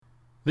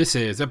This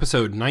is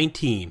episode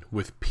 19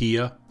 with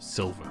Pia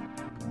Silva.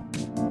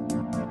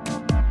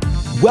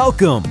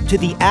 Welcome to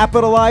the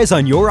Appitalize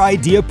on Your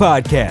Idea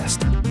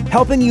podcast,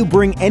 helping you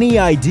bring any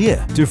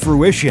idea to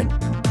fruition.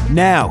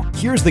 Now,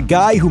 here's the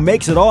guy who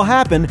makes it all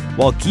happen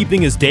while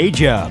keeping his day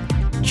job,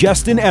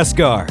 Justin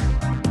Esgar.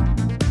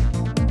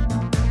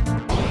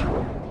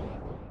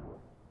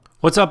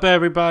 What's up,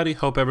 everybody?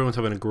 Hope everyone's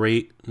having a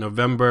great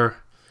November.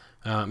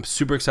 I'm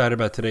super excited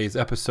about today's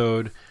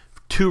episode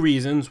for two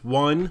reasons.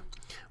 One,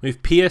 we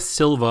have Pia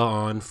Silva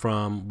on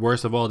from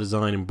Worst of All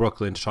Design in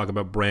Brooklyn to talk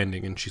about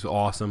branding, and she's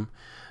awesome.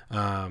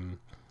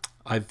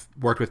 I've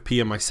worked with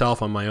Pia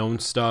myself on my own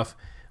stuff,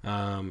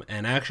 and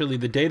actually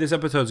the day this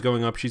episode is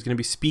going up, she's going to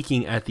be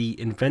speaking at the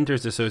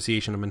Inventors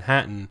Association of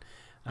Manhattan.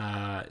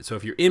 So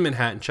if you're in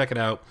Manhattan, check it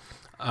out.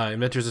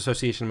 Inventors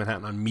Association of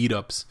Manhattan on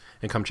meetups,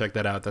 and come check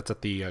that out. That's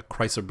at the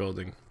Chrysler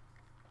Building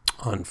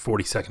on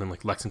 42nd in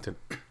Lexington.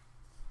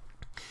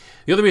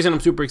 The other reason I'm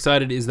super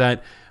excited is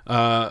that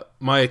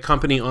my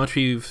company,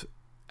 Entrive,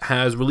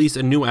 has released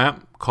a new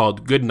app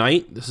called Good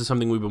Night. This is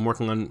something we've been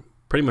working on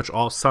pretty much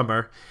all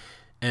summer,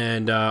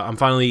 and I'm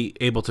finally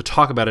able to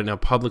talk about it now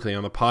publicly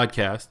on the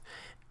podcast.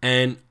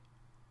 And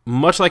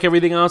much like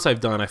everything else I've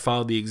done, I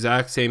followed the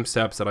exact same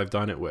steps that I've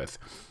done it with.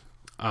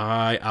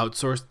 I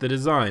outsourced the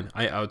design.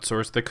 I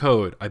outsourced the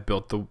code. I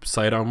built the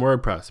site on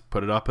WordPress,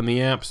 put it up in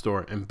the App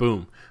Store, and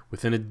boom,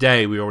 within a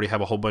day, we already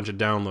have a whole bunch of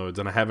downloads.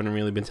 And I haven't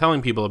really been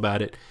telling people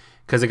about it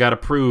because it got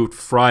approved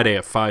Friday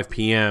at 5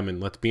 p.m. And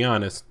let's be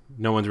honest,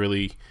 no one's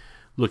really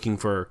looking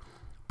for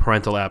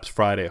parental apps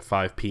Friday at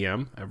 5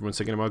 p.m. Everyone's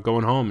thinking about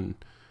going home and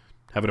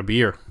having a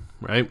beer,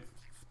 right?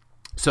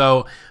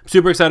 So I'm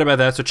super excited about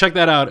that. So check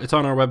that out. It's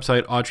on our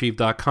website,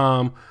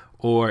 entrive.com,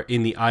 or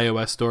in the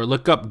iOS store.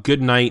 Look up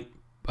Good Night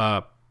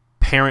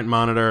Parent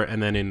Monitor,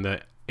 and then in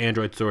the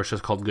Android store, it's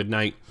just called Good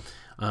Night,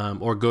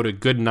 or go to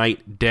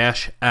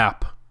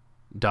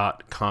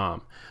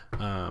goodnight-app.com.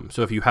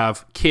 So if you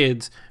have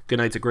kids, Good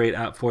Night's a great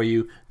app for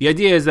you. The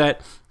idea is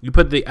that you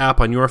put the app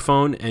on your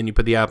phone and you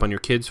put the app on your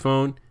kid's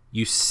phone.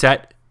 You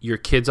set your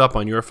kids up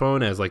on your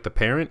phone as like the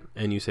parent,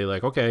 and you say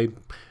like, okay,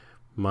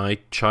 my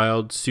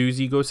child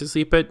Susie goes to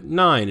sleep at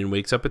 9 and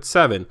wakes up at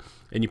 7,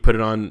 and you put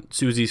it on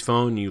Susie's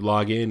phone. You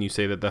log in, you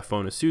say that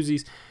phone is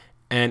Susie's,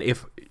 and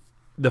if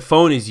the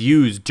phone is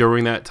used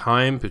during that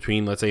time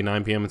between, let's say,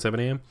 9 p.m. and 7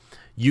 a.m.,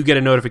 you get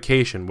a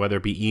notification, whether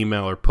it be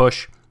email or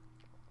push,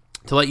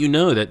 to let you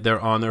know that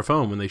they're on their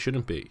phone when they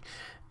shouldn't be.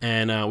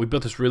 And we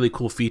built this really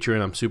cool feature,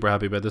 and I'm super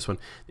happy about this one.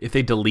 If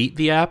they delete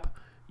the app,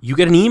 you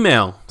get an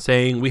email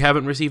saying, we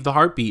haven't received the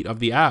heartbeat of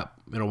the app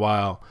in a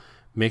while.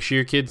 Make sure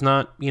your kid's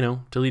not,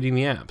 deleting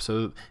the app.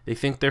 So they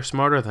think they're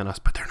smarter than us,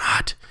 but they're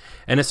not.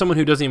 And as someone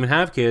who doesn't even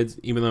have kids,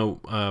 even though,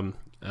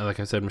 like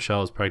I said,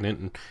 Michelle is pregnant,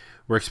 and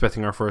we're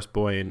expecting our first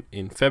boy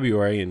in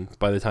February, and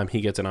by the time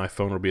he gets an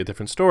iPhone, it'll be a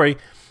different story.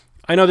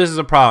 I know this is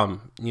a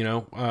problem,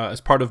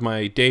 as part of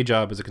my day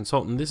job as a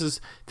consultant. This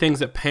is things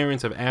that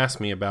parents have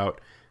asked me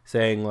about,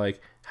 saying like,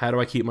 how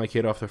do I keep my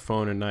kid off their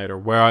phone at night, or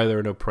where are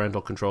there no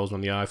parental controls on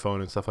the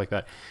iPhone and stuff like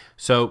that.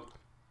 So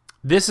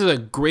this is a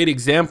great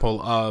example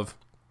of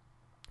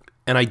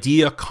an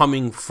idea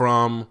coming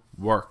from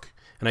work,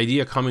 an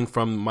idea coming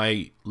from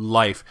my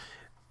life.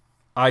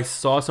 I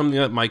saw something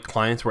that my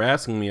clients were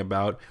asking me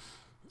about,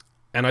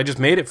 and I just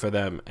made it for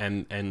them,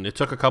 and it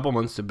took a couple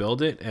months to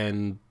build it,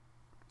 and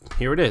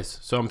here it is.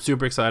 So I'm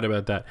super excited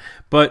about that.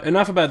 But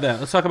enough about that.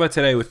 Let's talk about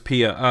today with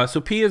Pia.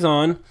 So Pia's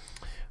on.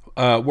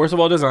 Worst of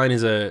All Design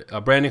is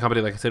a branding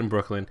company, like I said, in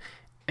Brooklyn,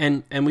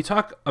 and we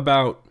talk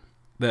about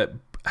that,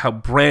 how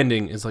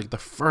branding is like the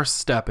first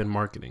step in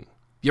marketing.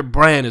 Your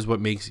brand is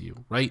what makes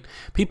you, right?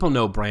 People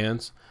know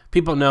brands.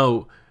 People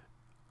know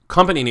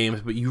company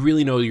names, but you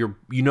really know you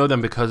know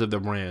them because of their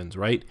brands,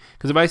 right?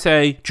 Because if I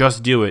say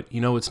Just Do It,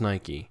 it's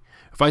Nike.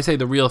 If I say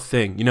The Real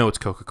Thing, it's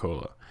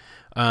Coca-Cola.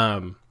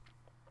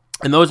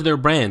 And those are their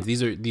brands.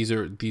 These are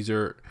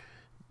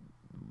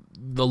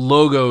the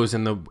logos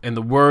and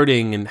the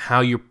wording and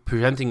how you're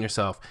presenting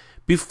yourself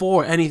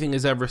before anything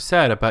is ever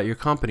said about your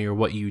company or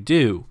what you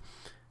do.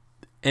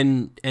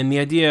 And the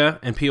idea,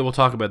 and Pia will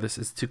talk about this,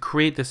 is to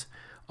create this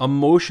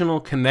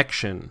emotional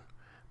connection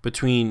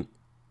between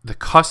the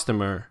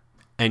customer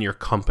and your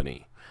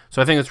company. So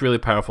I think it's really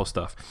powerful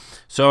stuff.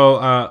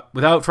 So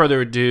without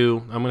further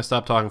ado, I'm going to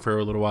stop talking for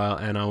a little while,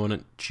 and I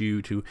want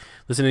you to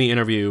listen to the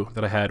interview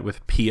that I had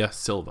with Pia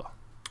Silva.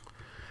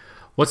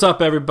 What's up,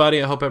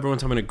 everybody? I hope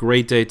everyone's having a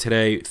great day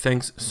today.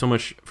 Thanks so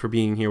much for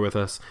being here with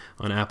us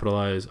on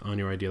Appitalize on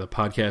Your Idea, the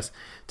podcast.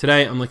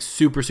 Today, I'm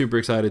super, super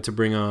excited to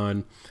bring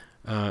on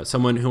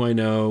someone who I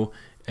know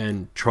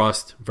and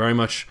trust very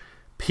much,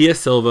 Pia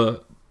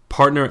Silva,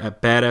 partner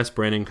at Badass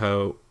Branding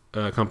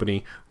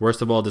Company,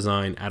 Worst of All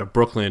Design, out of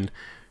Brooklyn.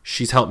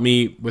 She's helped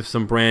me with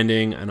some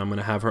branding, and I'm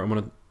going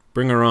to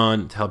bring her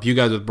on to help you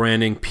guys with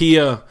branding.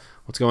 Pia,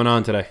 what's going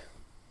on today?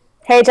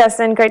 Hey,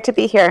 Justin. Great to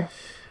be here.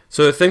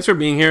 So thanks for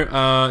being here.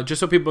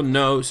 Just so people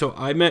know, so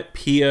I met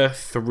Pia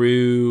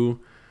through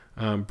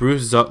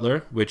Bruce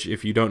Zutler, which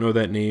if you don't know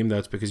that name,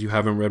 that's because you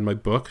haven't read my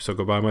book. So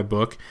go buy my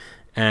book.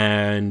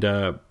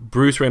 And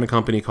Bruce ran a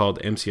company called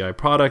MCI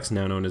Products,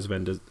 now known as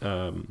Venn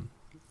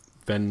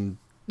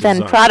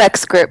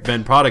Products Group.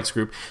 Venn Products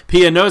Group.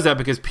 Pia knows that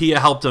because Pia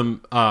helped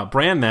him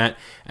brand that,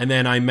 and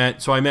then I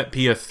met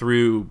Pia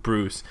through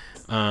Bruce,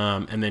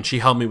 and then she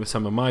helped me with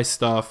some of my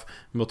stuff.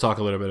 We'll talk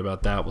a little bit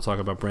about that. We'll talk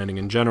about branding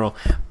in general.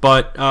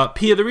 But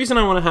Pia, the reason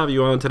I want to have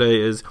you on today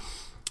is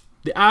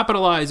the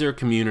Appetizer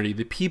community,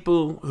 the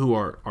people who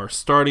are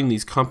starting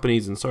these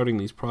companies and starting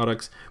these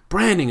products.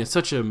 Branding is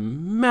such a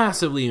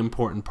massively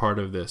important part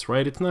of this,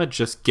 right? It's not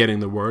just getting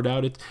the word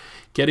out; it's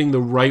getting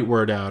the right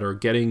word out or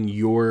getting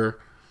your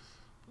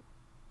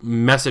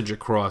message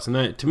across, and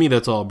that, to me,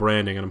 that's all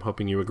branding, and I'm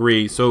hoping you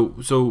agree.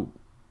 So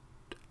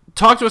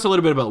talk to us a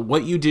little bit about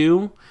what you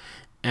do,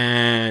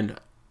 and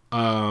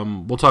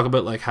we'll talk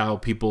about like how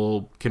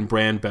people can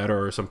brand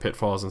better or some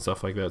pitfalls and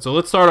stuff like that. So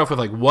let's start off with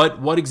like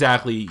what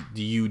exactly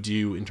do you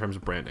do in terms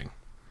of branding?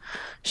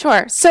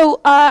 Sure.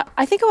 So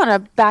I think I want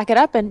to back it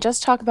up and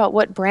just talk about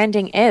what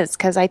branding is,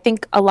 because I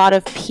think a lot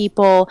of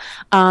people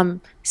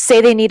say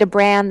they need a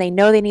brand, they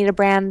know they need a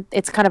brand.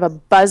 It's kind of a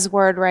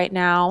buzzword right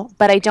now,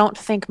 but I don't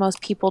think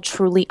most people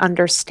truly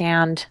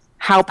understand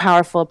how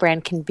powerful a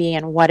brand can be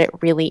and what it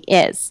really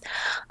is.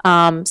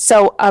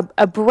 So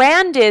a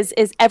brand is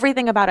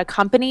everything about a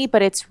company,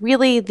 but it's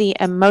really the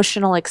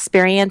emotional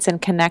experience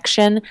and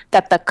connection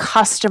that the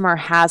customer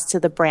has to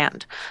the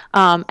brand.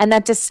 And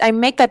that I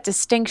make that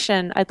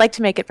distinction. I'd like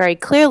to make it very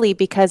clearly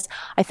because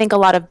I think a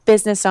lot of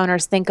business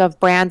owners think of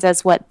brands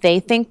as what they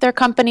think their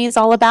company is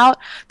all about,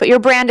 but your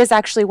brand is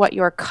actually what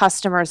your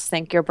customers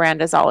think your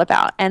brand is all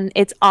about. And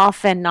it's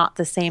often not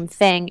the same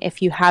thing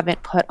if you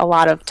haven't put a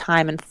lot of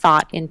time and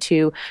thought into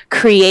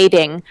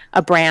creating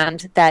a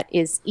brand that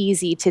is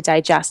easy to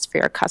digest for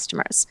your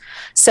customers.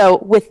 So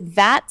with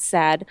that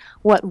said,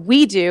 what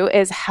we do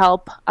is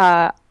help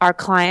our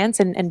clients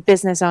and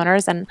business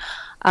owners, and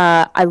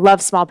I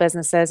love small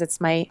businesses.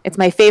 It's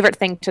my favorite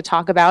thing to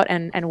talk about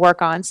and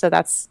work on. So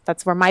that's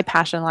where my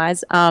passion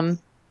lies.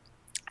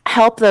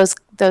 Help those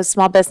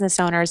small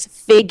business owners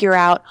figure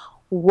out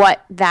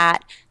what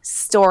that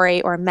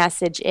story or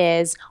message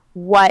is,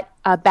 what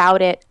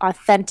about it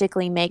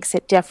authentically makes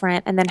it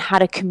different, and then how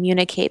to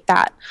communicate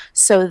that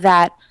so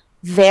that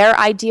their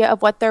idea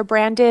of what their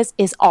brand is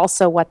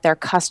also what their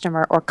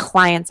customer or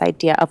client's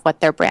idea of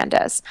what their brand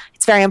is.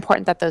 It's very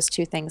important that those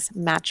two things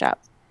match up.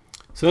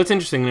 So that's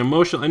interesting.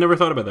 I never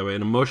thought about it that way.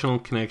 An emotional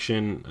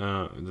connection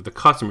that the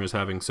customer is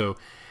having. So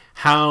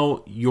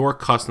how your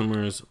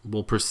customers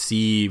will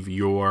perceive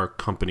your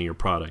company or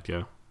product,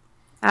 yeah?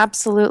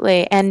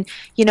 Absolutely. And,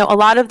 a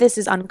lot of this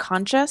is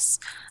unconscious,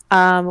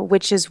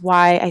 which is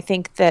why I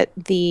think that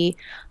the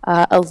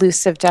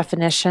elusive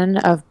definition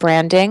of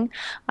branding.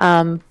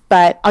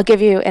 But I'll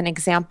give you an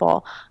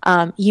example.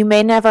 You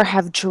may never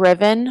have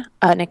driven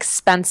an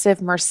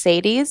expensive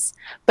Mercedes,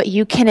 but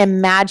you can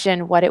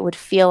imagine what it would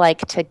feel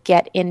like to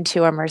get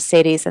into a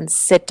Mercedes and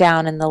sit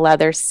down in the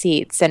leather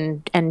seats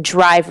and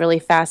drive really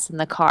fast in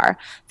the car.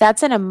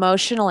 That's an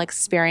emotional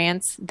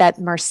experience that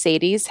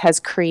Mercedes has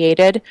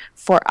created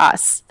for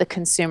us, the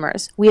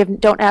consumers. We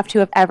don't have to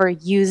have ever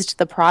used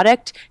the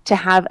product to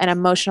have an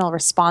emotional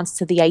response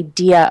to the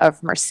idea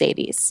of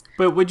Mercedes.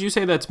 But would you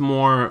say that's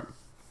more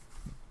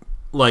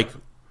like,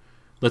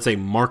 let's say,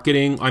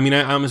 marketing? I mean,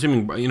 I'm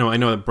assuming, I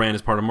know that brand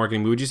is part of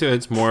marketing, but would you say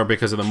that's more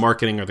because of the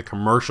marketing or the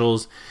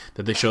commercials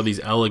that they show these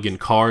elegant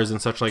cars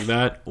and such like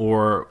that?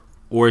 Or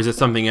is it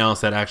something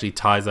else that actually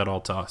ties that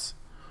all to us?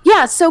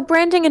 Yeah, so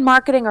branding and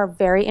marketing are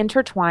very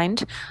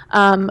intertwined.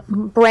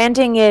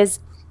 Branding is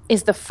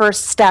the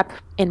first step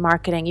in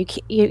marketing.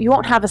 You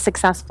won't have a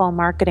successful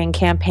marketing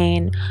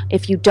campaign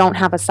if you don't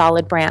have a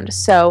solid brand.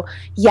 So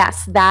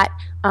yes, that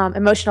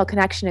emotional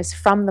connection is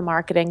from the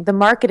marketing. The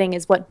marketing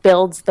is what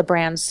builds the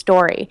brand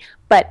story,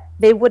 but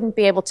they wouldn't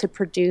be able to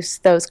produce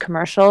those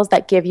commercials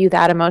that give you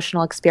that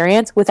emotional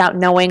experience without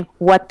knowing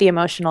what the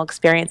emotional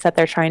experience that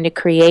they're trying to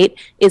create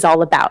is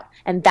all about.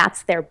 And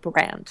that's their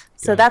brand.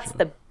 So that's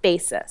the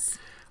basis.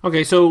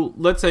 Okay, so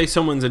let's say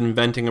someone's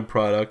inventing a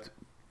product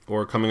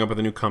or coming up with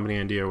a new company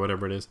idea or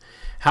whatever it is.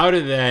 How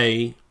do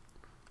they,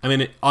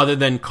 other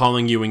than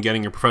calling you and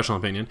getting your professional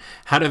opinion,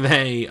 how do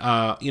they,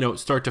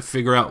 start to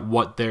figure out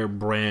what their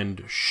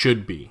brand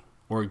should be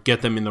or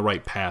get them in the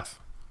right path?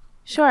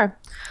 Sure.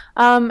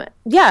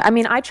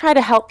 I try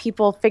to help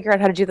people figure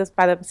out how to do this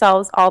by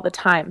themselves all the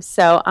time.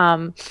 So,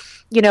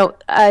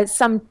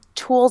 some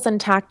tools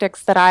and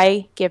tactics that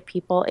I give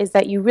people is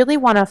that you really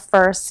want to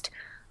first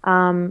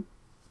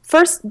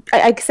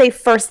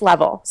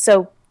level.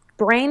 So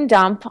brain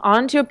dump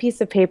onto a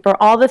piece of paper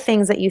all the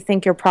things that you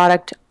think your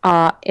product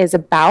are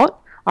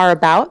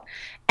about,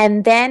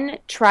 and then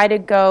try to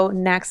go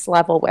next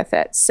level with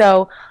it.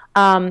 So,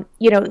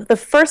 the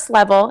first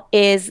level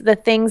is the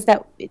things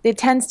that it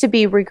tends to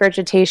be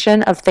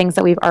regurgitation of things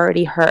that we've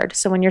already heard.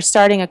 So when you're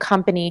starting a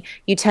company,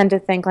 you tend to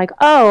think like,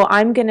 oh,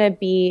 I'm going to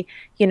be,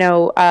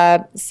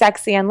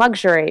 sexy and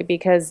luxury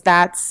because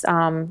that's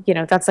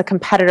a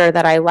competitor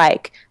that I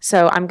like.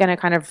 So I'm going to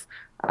kind of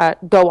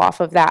go off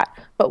of that.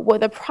 But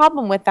what the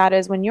problem with that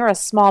is when you're a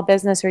small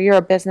business or you're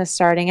a business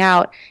starting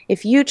out,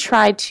 if you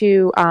try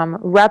to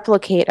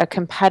replicate a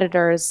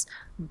competitor's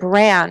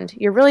brand,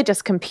 you're really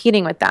just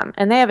competing with them,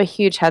 and they have a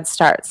huge head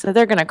start, so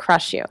they're going to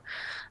crush you.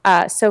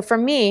 So for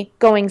me,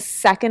 going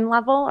second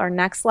level or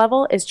next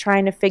level is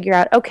trying to figure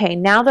out, okay,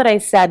 now that I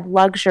said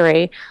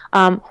luxury,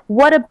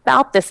 what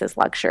about this is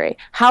luxury?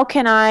 How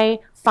can I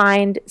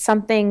find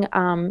something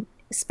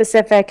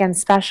specific and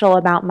special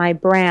about my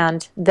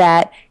brand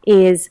that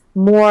is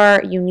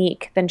more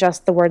unique than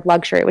just the word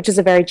luxury, which is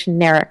a very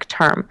generic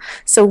term.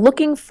 So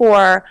looking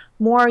for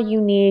more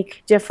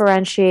unique,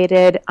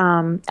 differentiated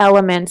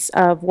elements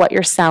of what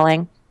you're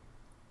selling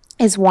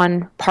is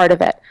one part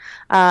of it.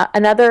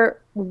 Another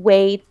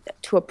way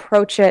to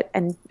approach it,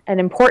 and an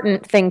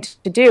important thing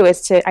to do,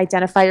 is to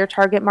identify your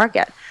target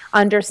market,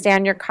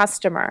 understand your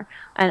customer,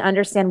 and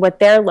understand what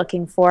they're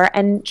looking for,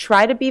 and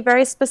try to be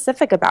very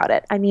specific about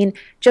it. I mean,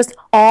 just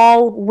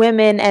all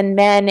women and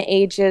men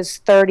ages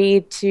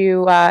 30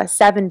 to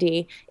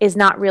 70 is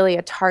not really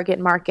a target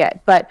market,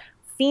 but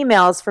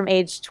females from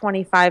age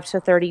 25 to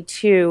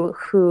 32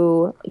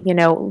 who,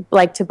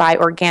 like to buy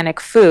organic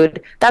food,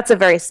 that's a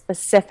very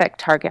specific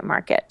target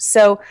market.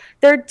 So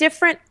there are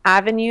different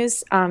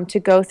avenues to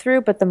go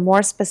through, but the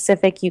more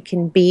specific you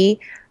can be,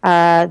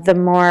 the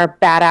more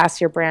badass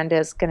your brand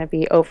is going to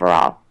be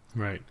overall.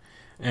 Right.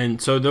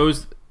 And so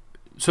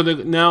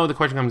now the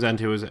question comes down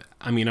to is,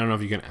 I don't know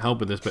if you can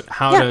help with this, but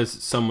how does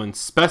someone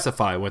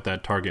specify what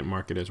that target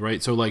market is,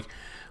 right? So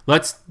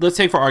let's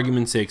take for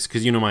argument's sake,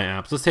 because you know my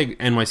apps. Let's take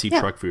NYC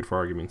Truck Food for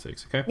argument's sake,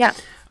 okay? Yeah.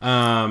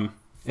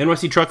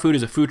 NYC Truck Food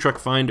is a food truck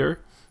finder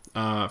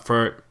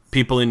for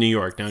people in New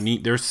York. Now,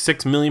 there's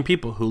 6 million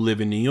people who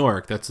live in New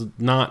York. That's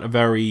not a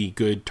very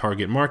good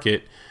target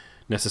market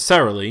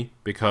necessarily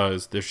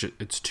because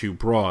it's too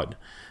broad.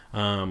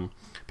 So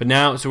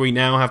we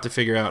now have to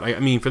figure out.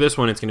 For this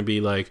one, it's going to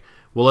be like,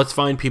 well, let's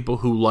find people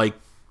who like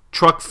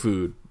truck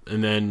food,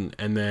 and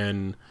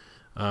then.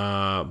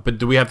 But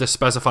do we have to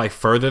specify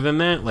further than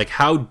that? Like,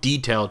 how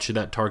detailed should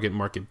that target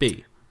market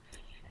be?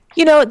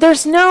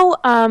 There's no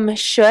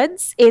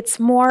shoulds. It's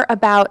more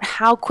about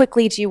how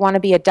quickly do you want to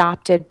be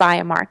adopted by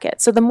a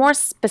market. So the more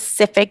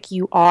specific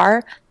you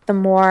are,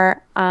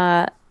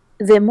 the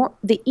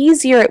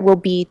easier it will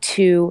be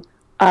to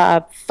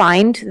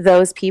find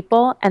those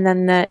people, and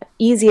then the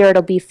easier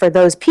it'll be for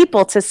those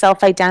people to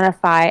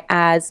self-identify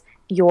as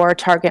your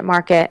target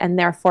market and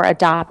therefore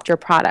adopt your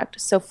product.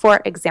 So for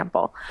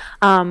example,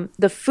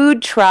 the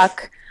food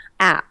truck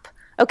app.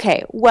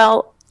 Okay,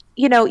 well,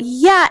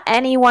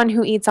 anyone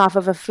who eats off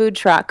of a food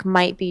truck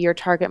might be your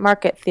target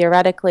market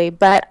theoretically,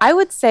 but I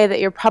would say that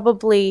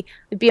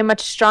it'd be a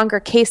much stronger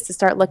case to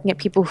start looking at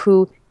people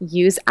who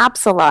use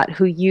apps a lot,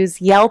 who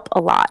use Yelp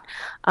a lot.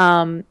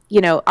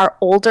 Are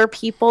older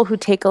people who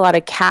take a lot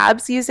of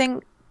cabs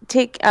using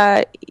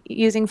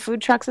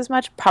food trucks as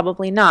much?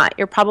 Probably not.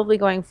 You're probably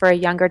going for a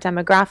younger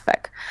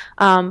demographic.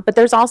 But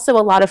there's also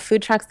a lot of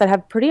food trucks that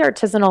have pretty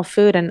artisanal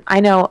food. And I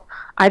know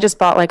I just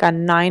bought like a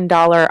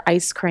 $9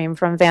 ice cream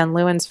from Van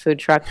Leeuwen's food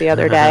truck the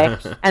other day.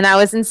 And that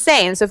was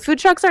insane. So food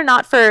trucks are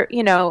not for,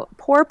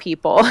 poor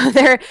people.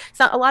 A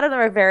lot of them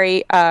are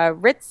very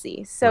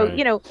ritzy. So,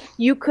 right.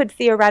 You could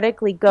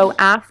theoretically go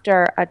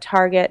after a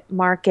target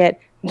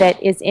market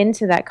that is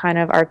into that kind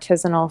of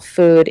artisanal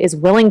food, is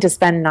willing to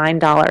spend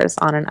 $9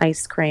 on an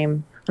ice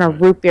cream, on a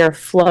root beer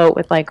float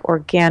with like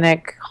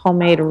organic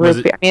homemade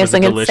root beer. It's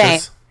like insane.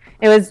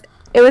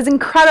 It was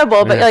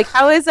incredible, but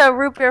how is a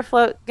root beer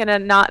float gonna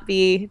not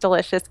be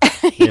delicious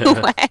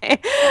anyway?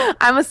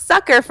 I'm a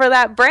sucker for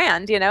that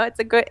brand.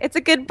 It's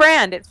a good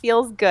brand. It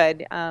feels good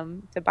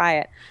to buy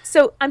it.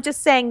 So I'm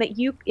just saying that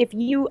if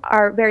you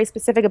are very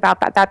specific about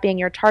that being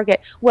your target,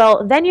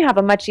 well, then you have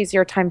a much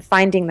easier time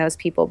finding those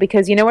people,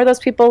 because you know where those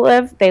people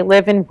live? They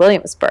live in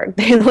Williamsburg.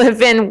 They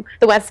live in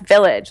the West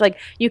Village. Like,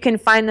 you can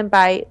find them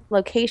by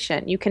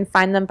location. You can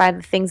find them by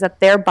the things that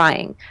they're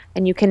buying,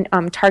 and you can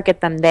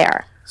target them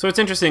there. So it's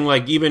interesting,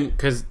 like, even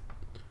because,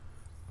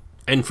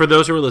 and for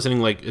those who are listening,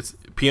 like,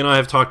 P and I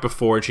have talked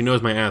before, and she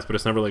knows my ass, but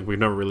it's never like we've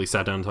never really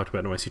sat down and talked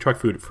about NYC Truck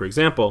Food, for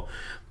example.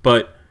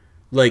 But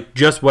like,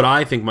 just what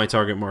I think my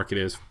target market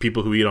is,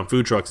 people who eat on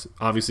food trucks,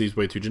 obviously is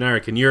way too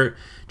generic. And you're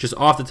just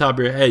off the top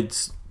of your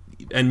heads,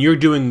 and you're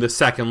doing the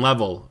second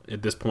level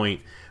at this point,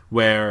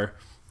 where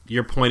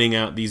you're pointing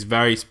out these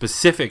very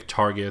specific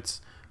targets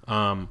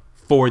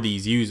for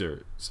these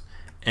users.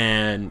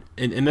 And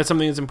that's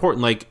something that's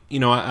important. Like,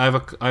 I have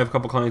a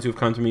couple clients who've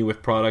come to me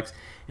with products,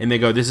 and they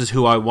go, "This is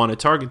who I want to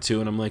target to,"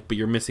 and I'm like, "But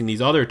you're missing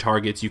these other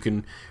targets. You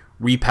can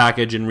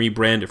repackage and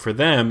rebrand it for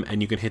them,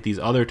 and you can hit these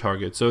other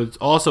targets." So it's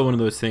also one of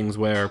those things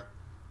where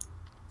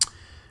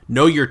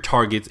know your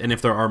targets, and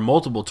if there are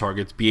multiple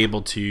targets, be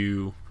able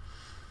to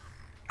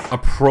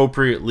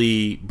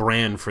appropriately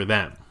brand for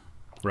them,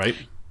 right?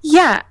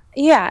 Yeah.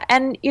 Yeah,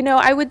 and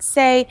I would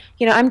say,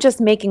 I'm just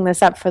making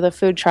this up for the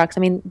food trucks. I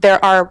mean,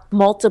 there are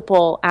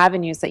multiple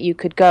avenues that you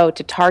could go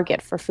to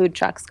target for food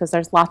trucks because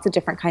there's lots of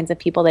different kinds of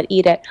people that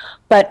eat it.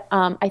 But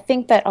I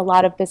think that a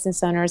lot of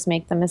business owners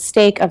make the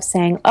mistake of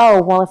saying,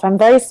 "Oh, well, if I'm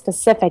very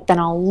specific, then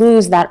I'll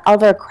lose that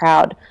other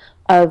crowd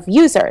of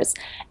users,"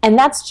 and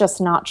that's just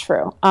not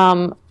true.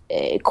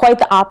 Quite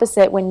the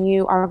opposite. When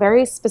you are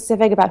very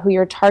specific about who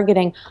you're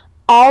targeting,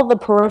 all the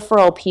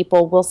peripheral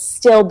people will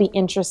still be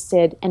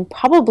interested and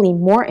probably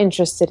more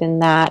interested in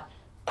that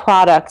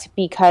product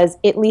because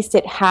at least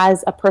it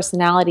has a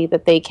personality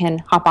that they can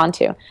hop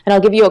onto. And I'll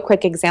give you a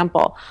quick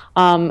example.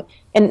 And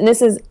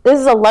this is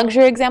a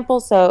luxury example,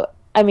 so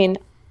I mean,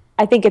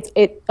 I think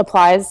it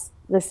applies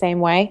the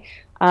same way.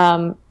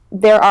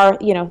 There are,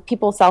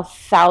 people sell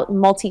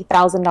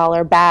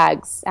multi-$1,000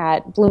 bags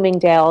at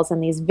Bloomingdale's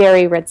and these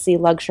very ritzy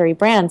luxury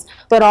brands.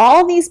 But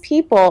all these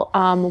people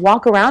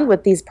walk around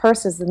with these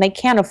purses and they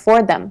can't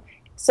afford them.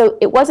 So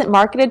it wasn't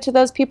marketed to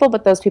those people,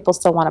 but those people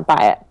still want to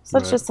buy it. So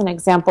it's just an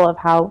example of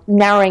how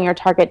narrowing your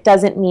target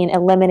doesn't mean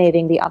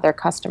eliminating the other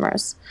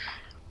customers.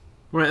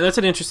 Right. That's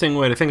an interesting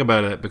way to think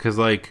about it because,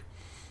 like,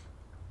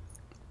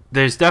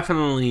 there's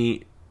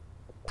definitely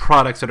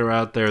products that are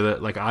out there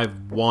that, like,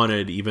 I've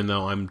wanted, even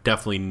though I'm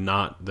definitely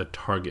not the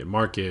target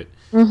market.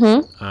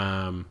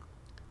 Mm-hmm.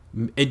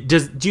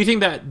 Do you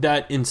think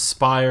that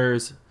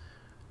inspires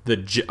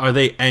are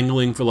they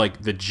angling for,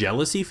 like, the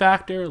jealousy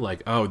factor?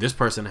 Like, oh, this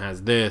person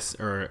has this,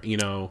 or,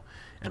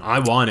 and I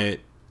want it,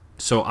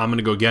 so I'm going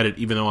to go get it,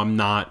 even though I'm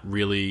not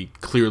really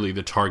clearly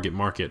the target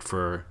market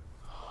for.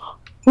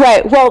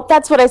 Right. Well,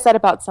 that's what I said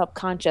about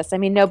subconscious. I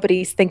mean,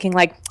 nobody's thinking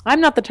like, I'm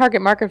not the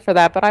target market for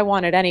that, but I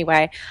want it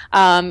anyway.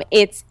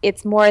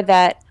 It's more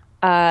that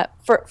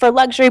for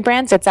luxury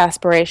brands, it's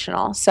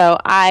aspirational. So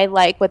I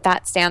like what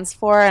that stands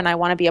for, and I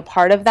want to be a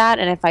part of that.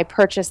 And if I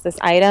purchase this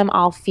item,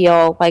 I'll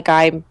feel like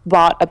I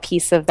bought a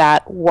piece of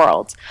that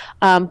world.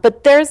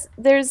 But there's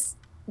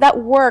that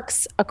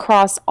works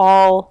across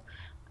all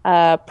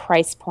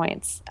price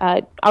points.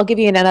 I'll give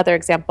you another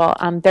example.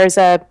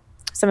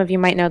 Some of you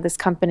might know this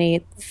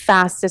company,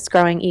 fastest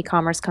growing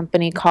e-commerce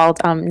company called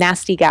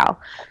Nasty Gal.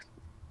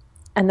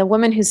 And the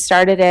woman who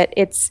started it,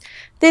 it's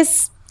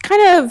this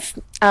kind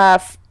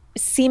of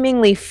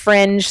seemingly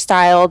fringe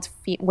styled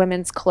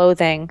women's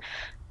clothing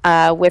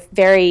with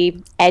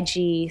very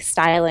edgy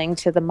styling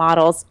to the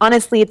models.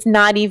 Honestly, it's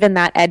not even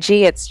that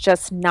edgy. It's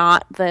just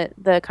not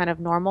the kind of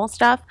normal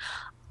stuff.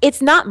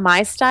 It's not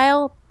my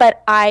style,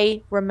 but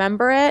I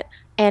remember it.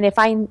 And if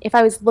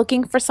I was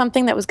looking for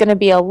something that was going to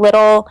be a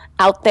little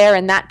out there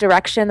in that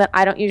direction that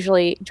I don't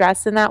usually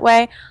dress in that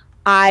way,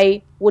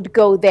 I would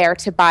go there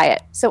to buy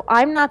it. So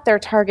I'm not their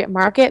target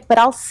market, but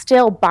I'll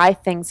still buy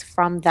things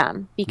from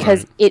them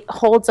because it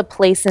holds a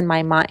place in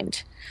my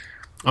mind.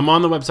 I'm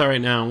on the website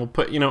right now. We'll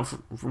put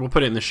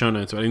it in the show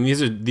notes. I mean,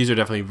 these are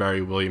definitely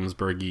very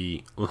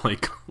Williamsburg-y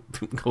like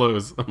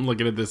clothes. I'm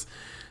looking at this.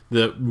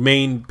 The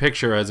main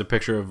picture has a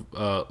picture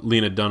of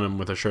Lena Dunham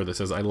with a shirt that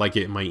says "I like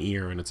it in my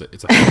ear," and it's a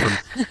it's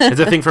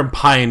a thing from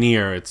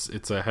Pioneer.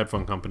 It's a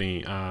headphone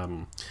company.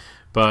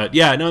 But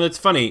yeah, no, that's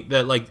funny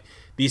that, like,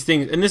 these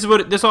things, and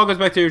this all goes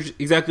back to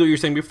exactly what you were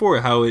saying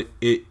before, how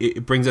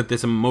it brings up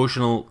this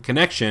emotional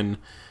connection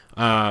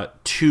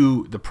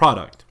to the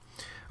product.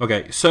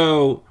 Okay,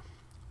 so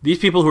these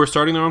people who are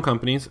starting their own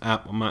companies,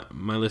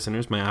 my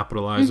listeners, my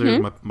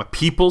Appetalizers, my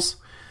peoples,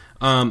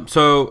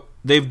 so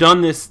they've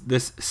done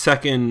this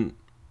second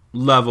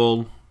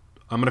level,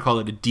 I'm going to call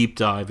it a deep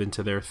dive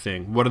into their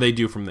thing. What do they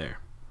do from there?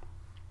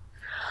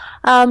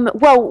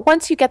 Well,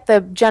 once you get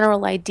the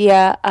general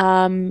idea,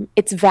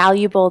 it's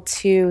valuable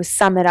to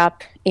sum it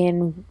up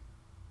in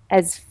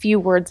as few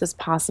words as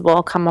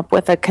possible, come up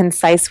with a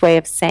concise way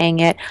of saying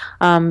it.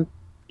 I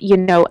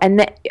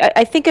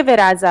think of it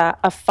as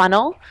a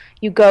funnel.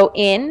 You go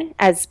in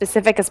as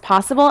specific as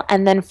possible,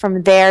 and then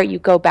from there you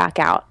go back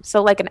out.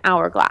 So like an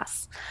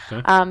hourglass.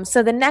 Okay.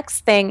 So the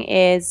next thing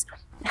is,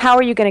 how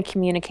are you going to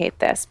communicate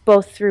this,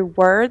 both through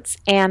words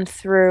and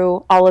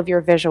through all of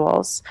your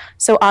visuals?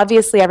 So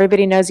obviously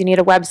everybody knows you need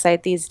a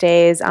website these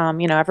days.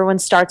 Everyone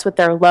starts with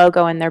their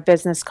logo and their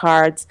business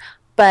cards,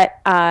 but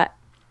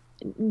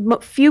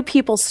few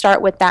people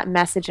start with that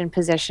message and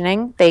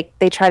positioning.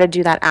 They try to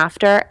do that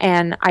after,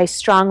 and I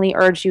strongly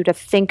urge you to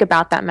think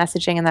about that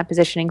messaging and that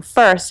positioning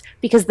first,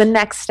 because the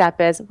next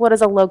step is, what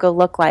does a logo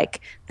look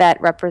like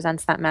that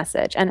represents that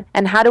message,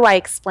 and how do I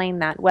explain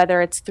that,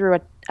 whether it's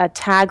through a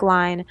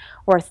tagline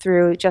or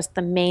through just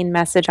the main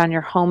message on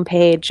your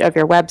homepage of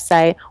your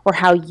website, or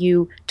how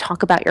you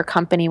talk about your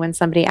company when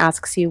somebody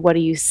asks you, what do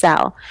you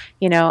sell?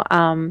 You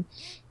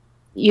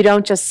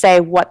don't just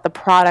say what the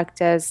product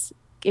is.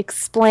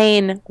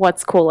 Explain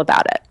what's cool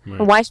about it,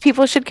 and why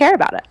people should care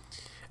about it.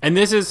 And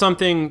this is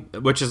something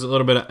which is a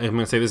little bit, I'm going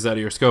to say this is out of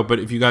your scope, but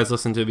if you guys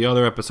listen to the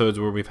other episodes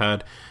where we've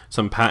had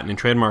some patent and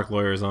trademark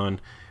lawyers on,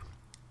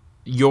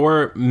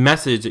 your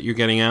message that you're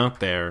getting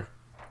out there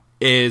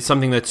is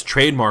something that's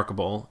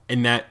trademarkable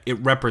and that it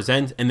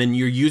represents, and then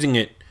you're using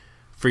it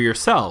for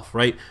yourself,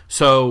 right?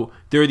 So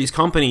there are these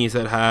companies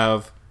that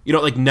have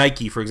like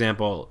Nike, for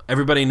example.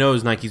 Everybody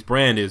knows Nike's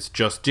brand is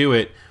Just Do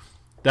It.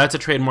 That's a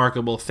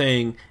trademarkable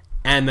thing,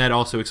 and that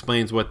also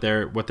explains what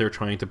they're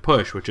trying to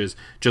push, which is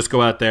just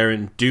go out there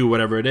and do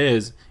whatever it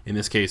is, in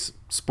this case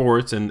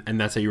sports, and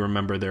that's how you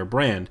remember their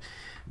brand.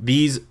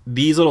 These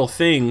little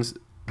things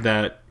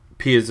that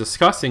P is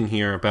discussing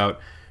here about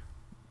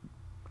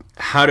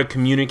how to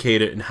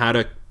communicate it and how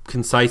to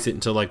concise it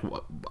into, like,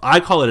 I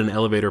call it an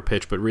elevator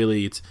pitch, but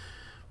really it's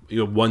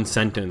one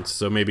sentence,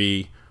 so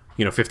maybe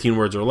 15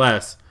 words or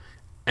less,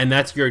 and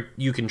that's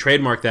you can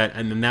trademark that,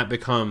 and then that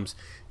becomes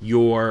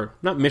your,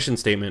 not mission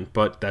statement,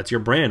 but that's your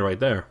brand right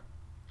there.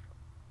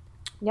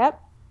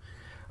 Yep.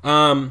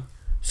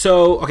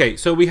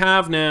 So we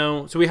have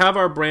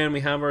our brand, we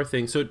have our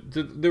thing. So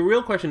the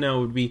real question now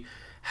would be,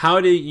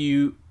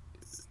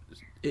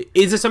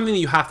 is this something that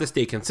you have to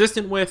stay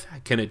consistent with?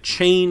 Can it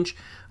change?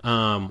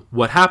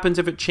 What happens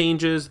if it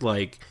changes?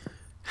 Like,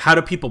 how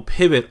do people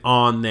pivot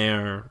on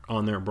their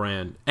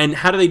brand, and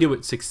how do they do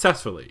it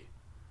successfully?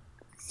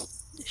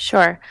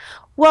 Sure.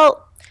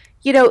 Well,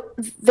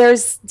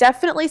 there's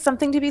definitely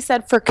something to be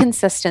said for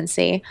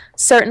consistency.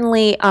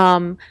 Certainly,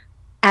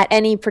 at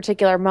any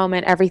particular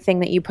moment, everything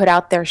that you put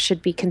out there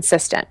should be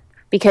consistent,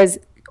 because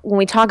when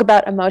we talk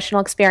about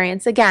emotional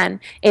experience, again,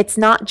 it's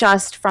not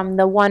just from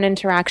the one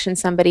interaction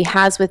somebody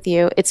has with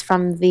you, it's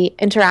from the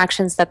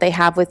interactions that they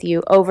have with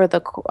you over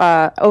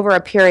a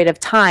period of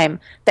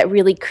time that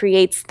really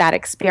creates that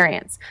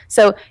experience.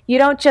 So you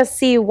don't just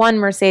see one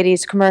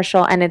Mercedes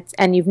commercial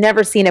and you've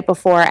never seen it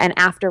before, and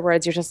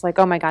afterwards you're just like,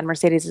 oh my God,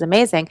 Mercedes is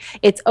amazing.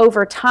 It's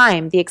over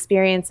time, the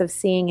experience of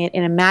seeing it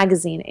in a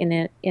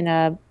magazine,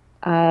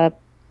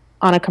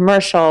 on a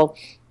commercial,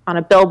 on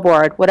a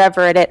billboard,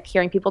 whatever it is,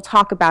 hearing people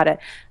talk about it,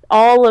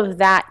 all of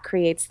that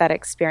creates that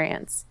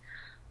experience.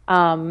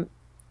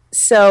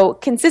 So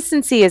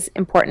consistency is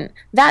important.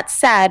 That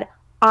said,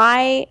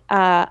 I'm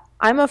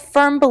a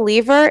firm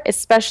believer,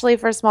 especially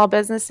for small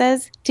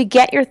businesses, to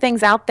get your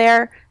things out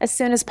there as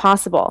soon as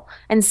possible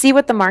and see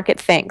what the market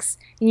thinks.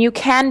 And you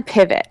can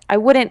pivot. I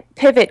wouldn't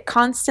pivot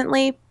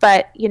constantly,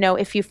 but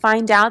if you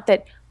find out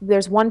that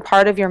there's one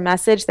part of your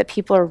message that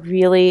people are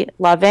really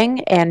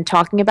loving and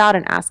talking about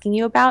and asking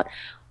you about,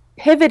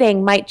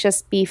 pivoting might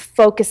just be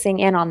focusing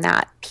in on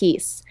that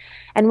piece.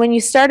 And when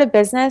you start a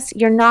business,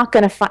 you're not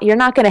going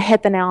to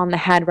hit the nail on the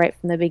head right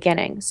from the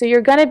beginning. So you're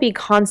going to be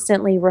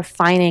constantly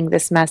refining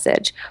this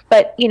message.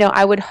 But,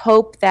 I would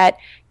hope that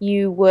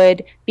you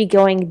would be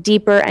going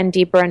deeper and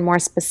deeper and more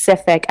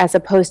specific, as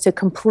opposed to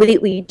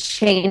completely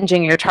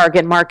changing your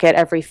target market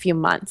every few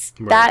months.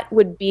 Right. That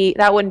wouldn't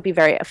be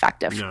very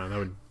effective. No, that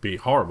would be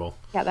horrible.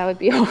 Yeah, that would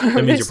be horrible.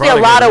 That means it'd be a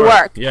lot of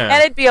work. Yeah.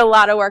 And it'd be a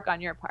lot of work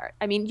on your part.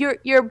 I mean,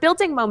 you're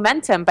building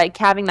momentum by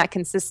having that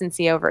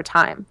consistency over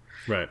time.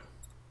 Right.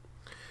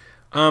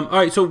 All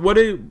right, so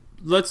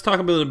let's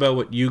talk a bit about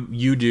what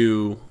you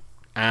do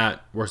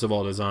at Worst of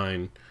All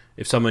Design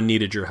if someone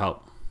needed your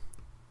help.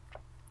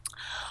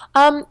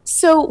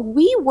 So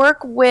we work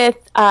with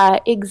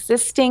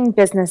existing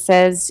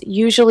businesses,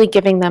 usually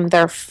giving them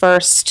their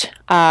first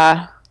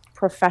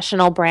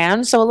professional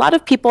brand. So a lot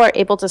of people are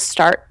able to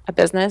start a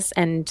business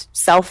and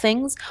sell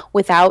things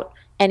without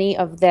any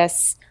of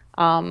this,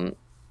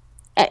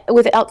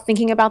 without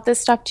thinking about this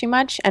stuff too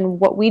much. And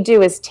what we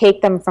do is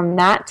take them from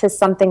that to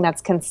something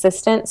that's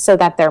consistent, so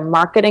that their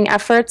marketing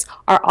efforts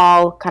are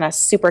all kind of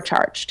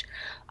supercharged.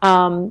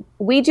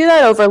 We do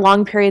that over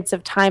long periods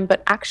of time,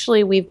 but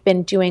actually we've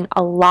been doing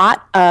a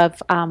lot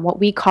of what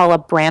we call a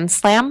brand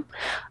slam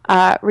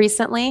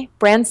recently.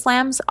 Brand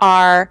slams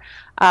are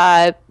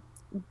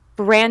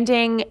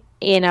branding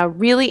in a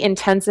really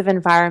intensive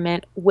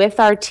environment with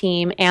our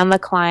team and the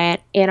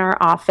client in our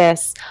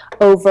office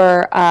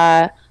over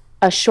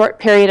a short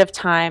period of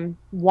time,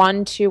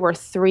 1, 2, or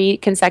 3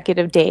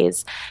 consecutive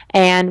days,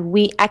 and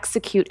we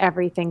execute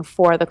everything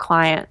for the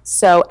client.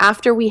 So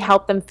after we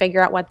help them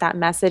figure out what that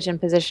message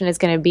and position is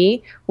going to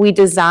be, we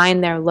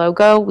design their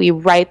logo, we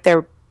write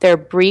their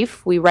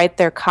brief, we write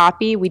their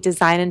copy, we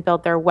design and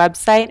build their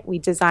website, we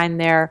design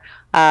their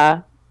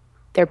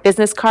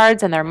business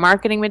cards and their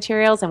marketing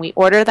materials, and we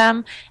order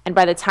them, and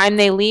by the time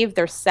they leave,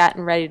 they're set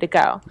and ready to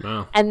go.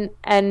 Wow. And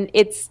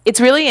it's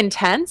really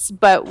intense,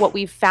 but what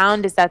we've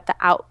found is that the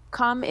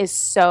outcome is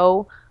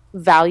so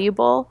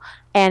valuable,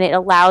 and it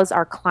allows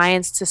our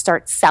clients to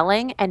start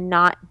selling and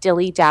not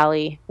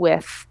dilly-dally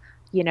with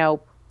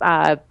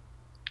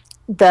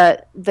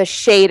the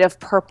shade of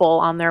purple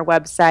on their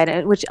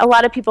website, which a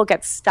lot of people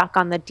get stuck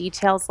on the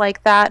details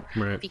like that.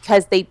 Right.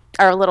 Because they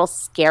are a little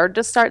scared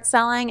to start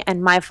selling.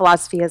 And my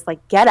philosophy is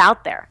like, get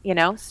out there,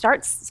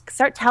 start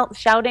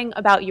shouting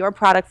about your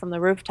product from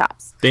the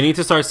rooftops. They need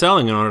to start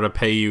selling in order to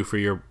pay you for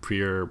your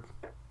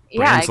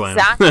yeah,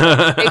 exactly.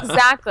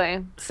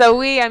 So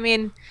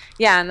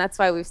and that's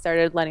why we've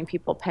started letting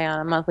people pay on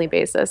a monthly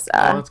basis.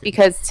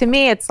 Because to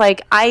me, it's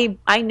like, I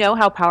know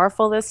how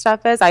powerful this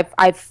stuff is.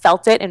 I've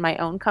felt it in my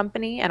own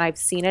company, and I've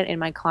seen it in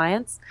my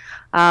clients.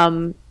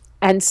 And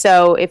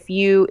so if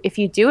you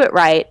do it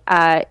right,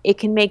 it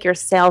can make your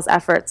sales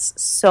efforts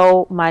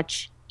so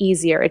much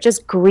easier. It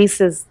just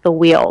greases the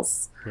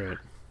wheels. Right.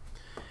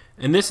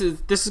 And this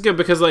is good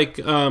because like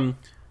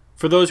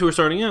for those who are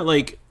starting out,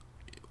 like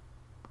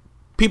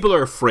people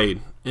are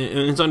afraid,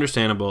 and it's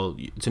understandable.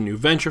 It's a new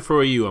venture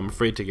for you. I'm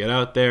afraid to get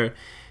out there.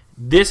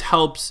 This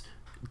helps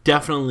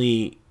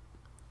definitely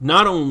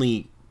not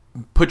only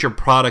put your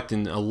product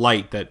in a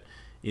light that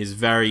is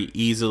very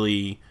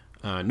easily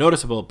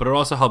noticeable, but it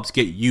also helps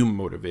get you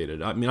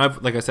motivated. I mean,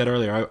 like I said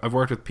earlier, I've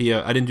worked with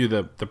Pia. I didn't do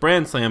the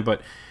brand slam,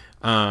 but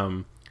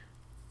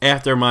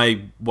after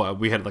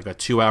we had like a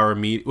 2-hour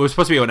meet. It was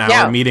supposed to be an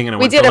hour meeting, and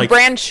we did a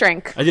brand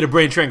shrink. I did a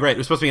brand shrink, right? It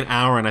was supposed to be an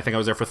hour, and I think I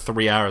was there for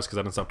 3 hours because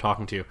I didn't stop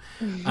talking to you.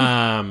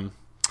 Mm-hmm.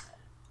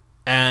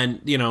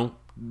 And you know,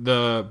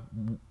 the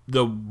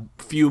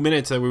few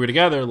minutes that we were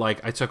together,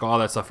 like I took all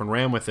that stuff and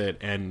ran with it,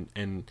 and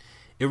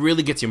it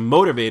really gets you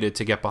motivated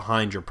to get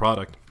behind your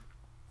product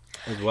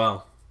as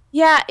well.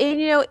 Yeah, and,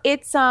 you know,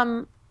 it's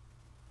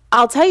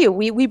I'll tell you,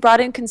 we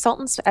brought in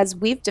consultants as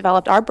we've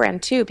developed our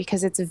brand too,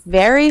 because it's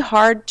very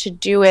hard to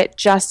do it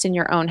just in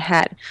your own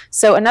head.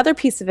 So another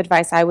piece of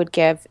advice I would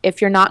give,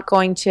 if you're not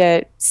going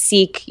to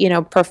seek, you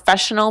know,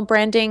 professional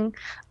branding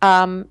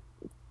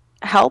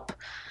help,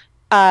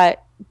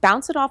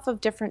 bounce it off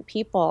of different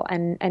people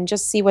and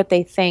just see what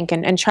they think,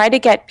 and try to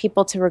get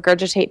people to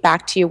regurgitate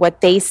back to you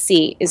what they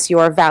see is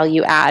your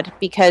value add,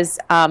 because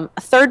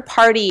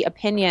third-party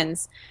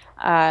opinions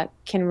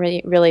can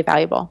really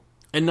valuable.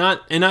 And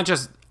not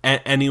just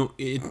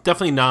it's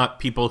definitely not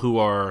people who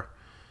are,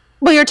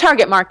 well, your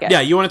target market.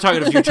 Yeah, you want to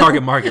target your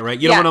target market, right?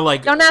 You don't want to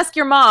like. Don't ask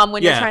your mom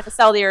when you're trying to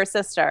sell to your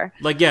sister.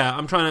 Like, yeah,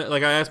 I'm trying to,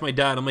 like, I asked my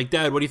dad, I'm like,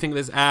 Dad, what do you think of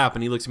this app?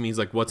 And he looks at me, he's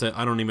like, what's it?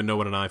 I don't even know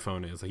what an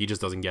iPhone is. Like, he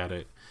just doesn't get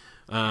it.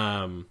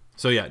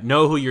 So yeah,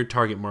 know who your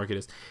target market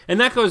is, and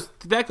that goes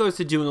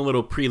to doing a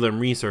little prelim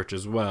research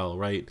as well,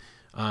 right?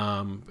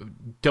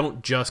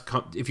 Don't just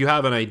if you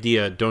have an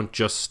idea, don't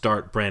just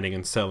start branding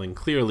and selling.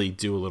 Clearly,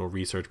 do a little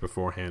research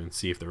beforehand and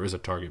see if there is a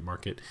target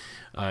market,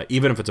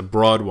 even if it's a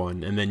broad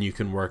one, and then you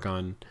can work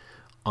on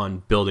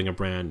building a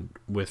brand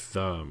with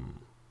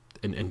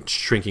and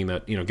shrinking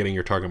that, you know, getting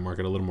your target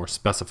market a little more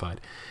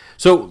specified.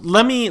 So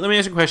let me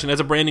ask you a question. As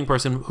a branding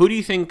person, who do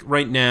you think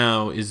right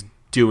now is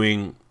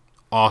doing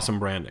awesome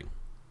branding?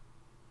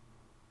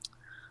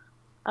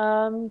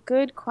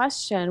 Good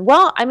question.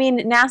 Well, I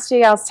mean, Nasty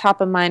Gal's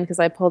top of mind because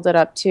I pulled it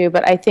up too,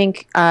 but I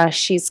think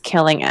she's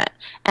killing it.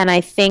 And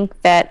I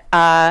think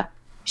that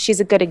she's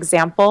a good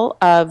example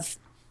of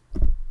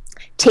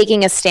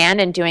taking a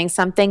stand and doing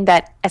something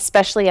that,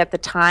 especially at the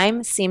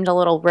time, seemed a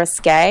little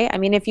risque. I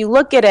mean, if you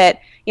look at it,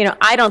 you know,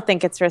 I don't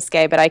think it's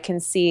risque, but I can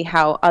see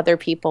how other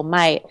people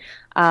might.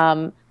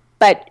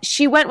 But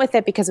she went with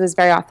it because it was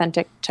very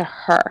authentic to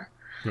her.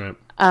 Right.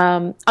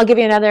 I'll give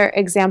you another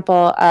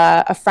example.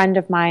 A friend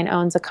of mine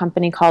owns a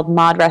company called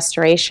Mod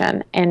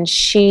Restoration, and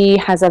she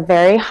has a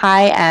very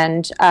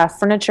high-end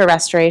furniture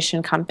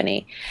restoration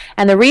company.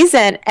 And the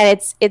reason,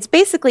 and it's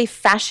basically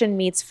fashion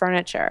meets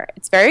furniture.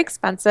 It's very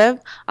expensive,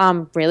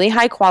 really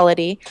high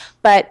quality,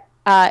 but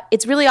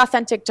it's really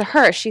authentic to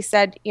her. She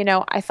said, you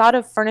know, I thought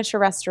of furniture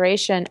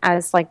restoration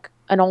as like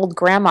an old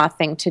grandma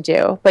thing to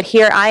do. But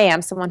here I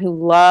am, someone who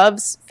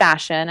loves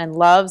fashion and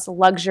loves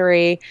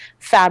luxury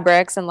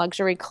fabrics and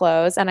luxury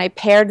clothes. And I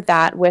paired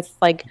that with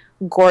like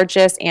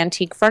gorgeous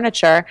antique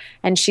furniture,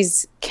 and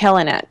she's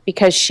killing it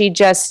because she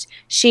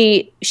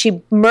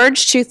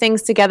merged two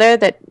things together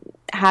that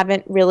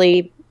haven't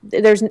really,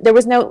 there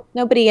was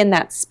nobody in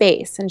that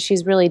space, and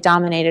she's really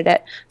dominated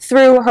it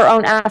through her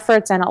own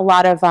efforts and a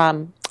lot of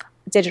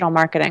digital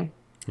marketing.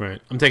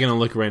 Right. I'm taking a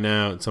look right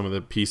now at some of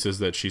the pieces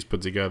that she's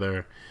put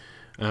together.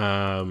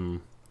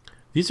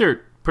 These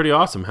are pretty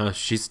awesome. Huh?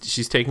 She's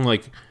taking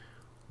like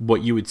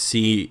what you would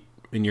see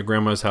in your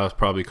grandma's house,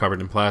 probably covered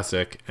in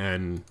plastic,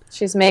 and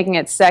she's making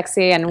it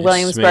sexy and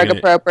Williamsburg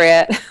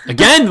appropriate.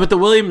 Again with the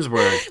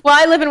Williamsburg. Well,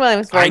 I live in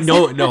Williamsburg. I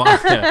know. No.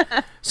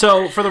 Yeah.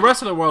 So for the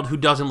rest of the world who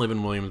doesn't live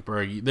in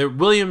Williamsburg,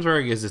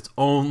 Williamsburg is its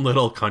own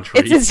little country.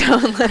 It's its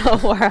own little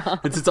world.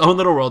 It's its own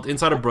little world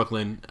inside of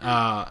Brooklyn.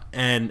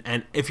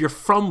 And if you're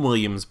from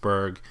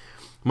Williamsburg,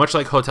 much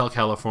like Hotel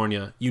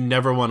California, you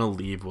never want to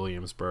leave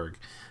Williamsburg.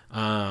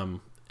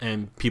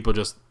 And people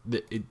just,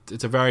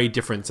 it's a very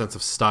different sense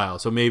of style.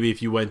 So maybe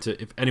if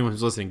anyone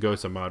who's listening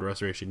goes to Mod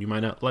Restoration, you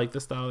might not like the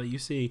style that you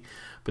see,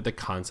 but the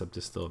concept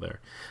is still there.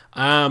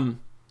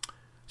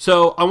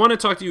 So I want to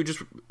talk to you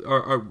just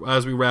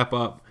as we wrap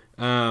up.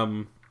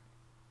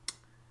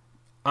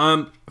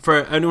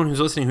 For anyone who's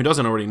listening who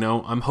doesn't already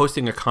know, I'm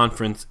hosting a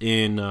conference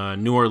in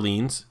New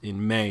Orleans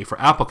in May for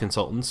Apple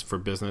consultants for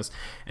business,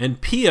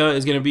 and Pia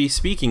is going to be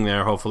speaking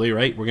there. Hopefully,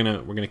 right? We're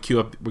gonna queue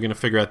up. We're gonna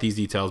figure out these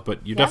details,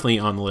 but you're definitely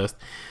on the list.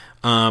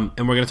 And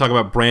we're going to talk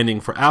about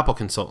branding for Apple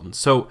consultants.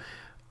 So,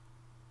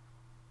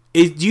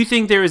 do you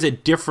think there is a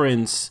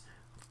difference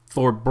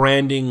for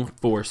branding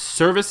for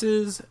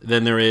services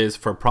than there is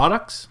for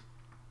products?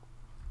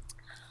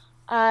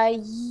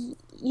 You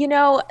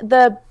know,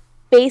 the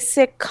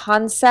basic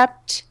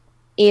concept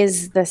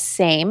is the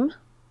same.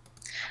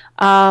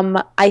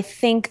 I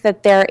think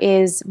that there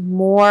is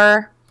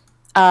more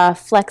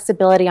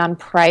flexibility on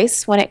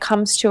price when it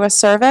comes to a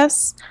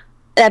service.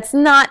 That's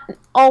not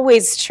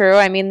always true.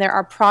 I mean, there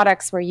are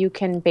products where you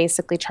can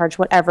basically charge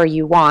whatever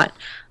you want,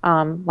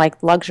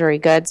 like luxury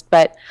goods.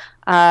 But,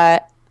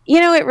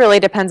 it really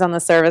depends on the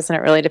service and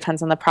it really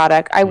depends on the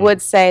product. I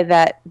would say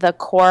that the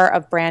core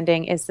of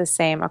branding is the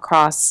same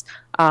across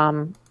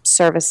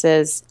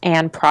services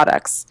and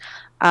products.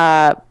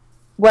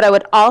 What I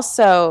would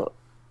also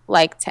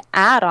like to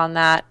add on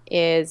that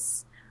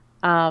is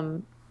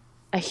a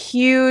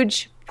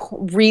huge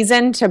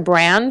reason to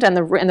brand, and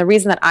the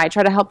reason that I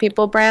try to help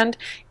people brand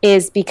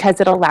is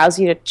because it allows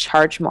you to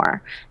charge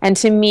more. And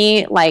to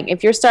me, like,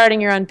 if you're starting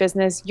your own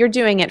business, you're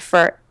doing it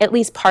for at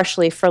least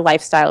partially for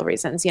lifestyle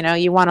reasons.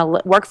 You want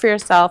to work for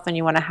yourself and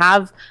you want to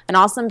have an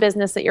awesome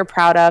business that you're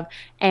proud of,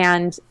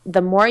 and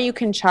the more you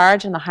can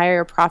charge and the higher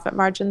your profit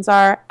margins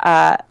are,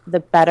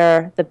 the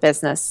better the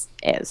business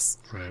is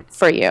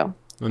for you.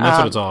 And that's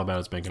what it's all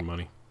about, is making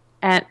money.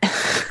 And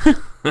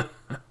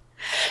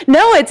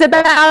no, it's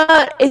about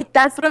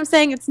that's what I'm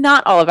saying. It's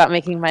not all about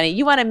making money.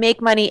 You want to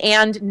make money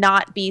and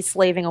not be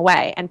slaving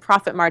away, and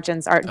profit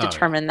margins are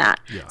determine that.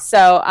 Yeah.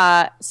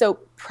 So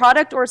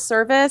product or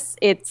service,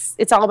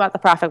 it's all about the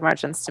profit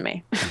margins to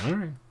me. All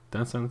right,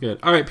 that sounds good.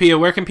 All right, Pia,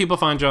 where can people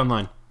find you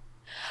online?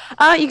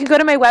 You can go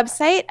to my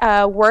website,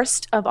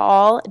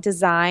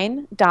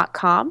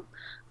 worstofalldesign.com.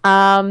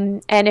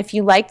 And if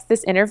you liked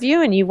this interview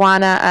and you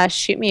want to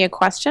shoot me a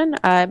question,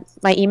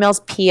 my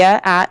email's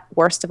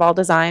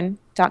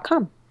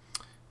pia@worstofalldesign.com.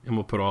 And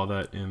we'll put all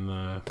that in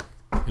the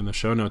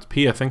show notes.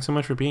 Pia, thanks so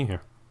much for being here.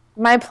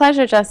 My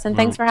pleasure, Justin.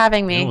 Thanks for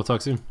having me. Yeah, we'll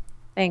talk soon.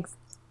 Thanks.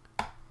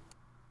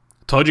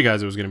 Told you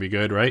guys it was going to be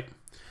good, right?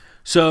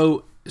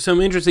 So some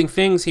interesting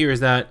things here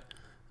is that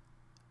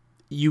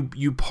you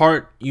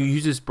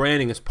use this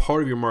branding as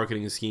part of your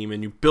marketing scheme,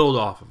 and you build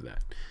off of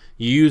that.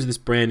 You use this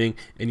branding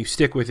and you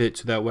stick with it,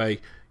 so that way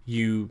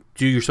you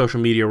do your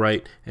social media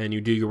right, and you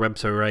do your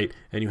website right,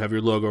 and you have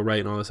your logo right,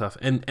 and all this stuff.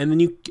 And then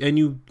you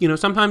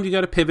sometimes you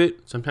got to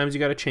pivot, sometimes you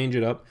got to change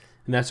it up,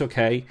 and that's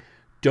okay.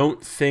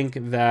 Don't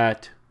think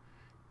that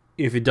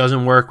if it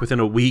doesn't work within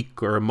a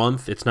week or a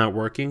month, it's not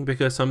working,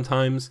 because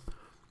sometimes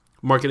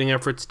marketing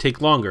efforts take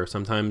longer.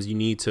 Sometimes you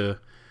need to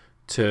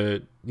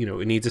it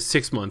needs a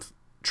 6-month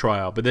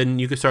trial, but then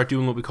you can start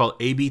doing what we call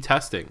A/B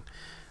testing.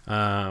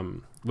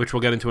 Which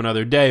we'll get into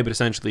another day, but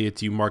essentially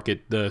it's you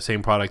market the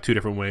same product 2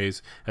 different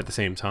ways at the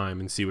same time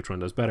and see which one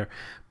does better.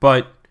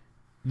 But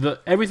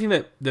everything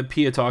that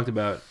Pia talked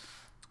about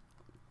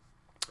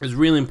is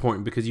really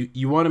important, because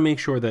you want to make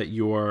sure that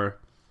you're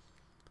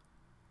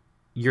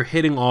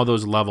hitting all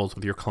those levels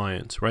with your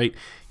clients, right?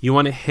 You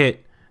want to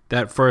hit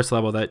that first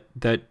level,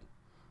 that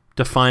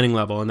defining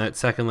level, and that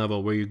second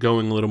level where you're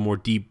going a little more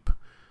deep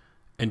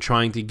and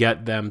trying to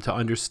get them to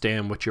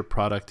understand what your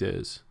product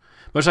is.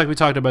 Much like we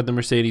talked about the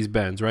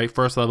Mercedes-Benz, right?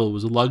 First level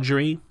was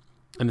luxury,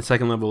 and the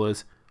second level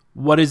is,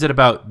 what is it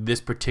about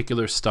this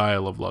particular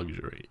style of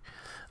luxury?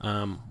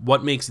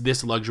 What makes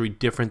this luxury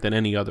different than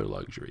any other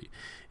luxury?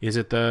 Is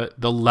it the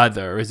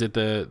leather? Is it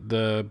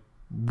the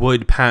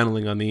wood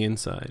paneling on the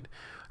inside?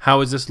 How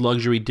is this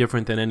luxury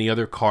different than any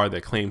other car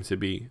that claims to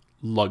be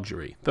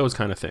luxury? Those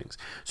kind of things.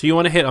 So you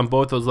want to hit on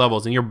both those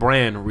levels, and your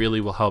brand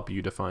really will help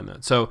you define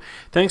that. So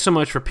thanks so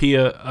much for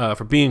Pia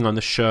for being on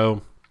the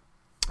show.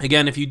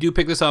 Again, if you do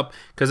pick this up,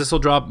 because this will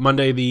drop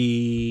Monday I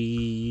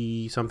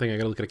got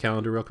to look at a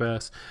calendar real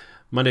fast.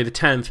 Monday the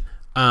 10th.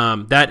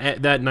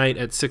 That night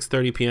at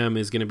 6:30 p.m.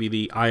 is going to be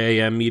the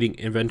IAM meeting,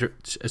 Inventor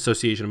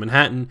Association of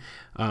Manhattan.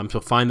 So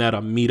find that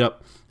on Meetup.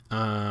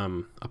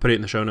 I'll put it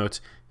in the show notes,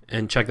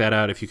 and check that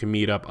out if you can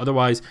meet up.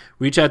 Otherwise,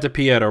 reach out to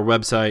Pia at our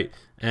website.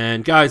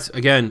 And guys,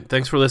 again,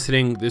 thanks for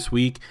listening this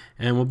week,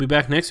 and we'll be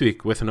back next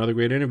week with another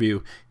great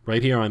interview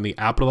right here on the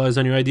Capitalize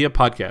on Your Idea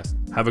podcast.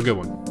 Have a good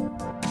one.